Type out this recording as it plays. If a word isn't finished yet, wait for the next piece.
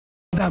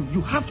Madam,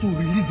 you have to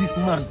release this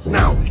man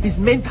now. He's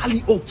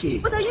mentally okay.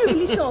 But are you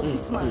really sure of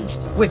this man?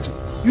 Wait,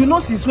 you know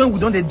since when we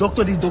done the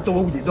doctor this doctor,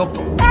 what with the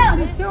doctor?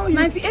 I tell you,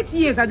 98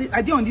 years I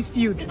did on this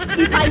field.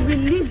 If I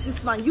release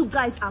this man, you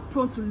guys are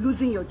prone to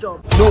losing your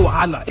job. No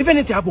wahala. If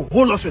anything happen,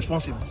 hold us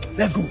responsible.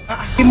 Let's go.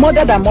 The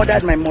mother that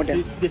murdered my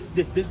mother.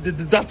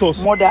 The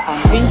doctors. Mother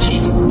and Vinci.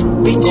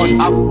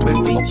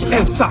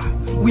 Hey, sir,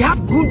 we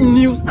have good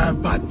news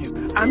and bad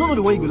news. I don't know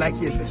the one you go like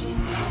here first.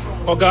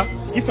 Oga,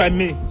 if I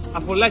may, I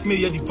would like me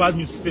to hear the bad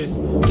news first,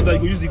 so that you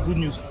go use the good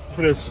news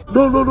first.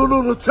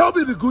 No. Tell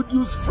me the good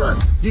news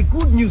first. The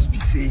good news be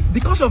say,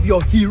 because of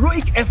your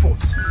heroic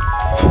efforts.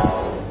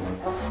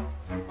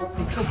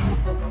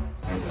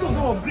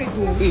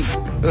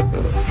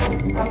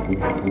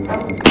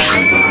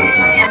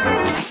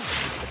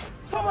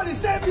 Somebody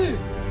save me!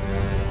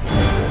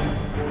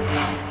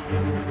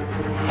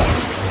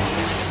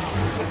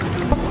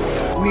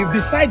 We've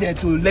decided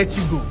to let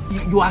you go.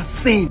 You are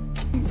sane.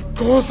 Of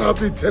course I've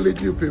been telling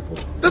you people.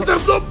 That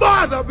I'm not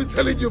bad, I've been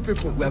telling you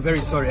people. We are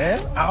very sorry, eh?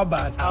 How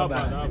bad?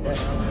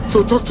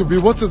 So talk to me,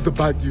 what is the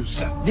bad news?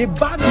 The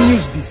bad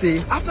news be say,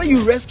 after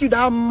you rescue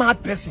that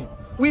mad person,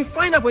 we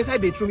find out for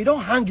inside the bedroom, he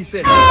don't hang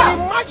himself.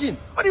 Imagine,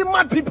 all the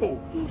mad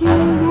people.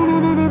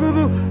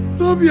 No.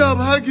 Don't be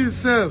hang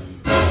himself.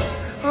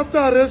 After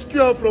I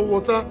rescue him from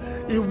water,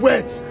 he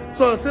wet.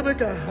 So I say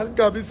make I hang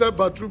him inside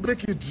bathroom,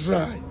 make it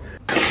dry.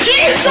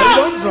 Jesus!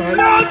 Right.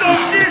 Lord of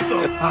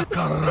Jesus!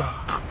 Akara.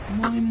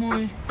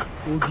 Moi.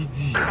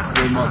 Ogidi.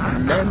 We must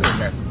learn a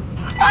lesson.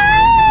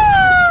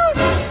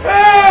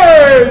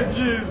 Hey,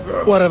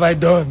 Jesus! What have I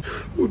done?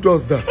 Who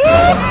does that?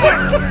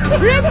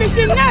 Real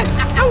fishing net.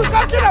 I will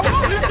capture that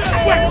one.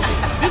 Wait,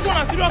 this one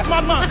is a serious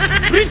madman.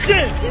 Reach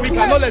him. We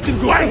cannot let him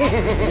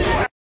go.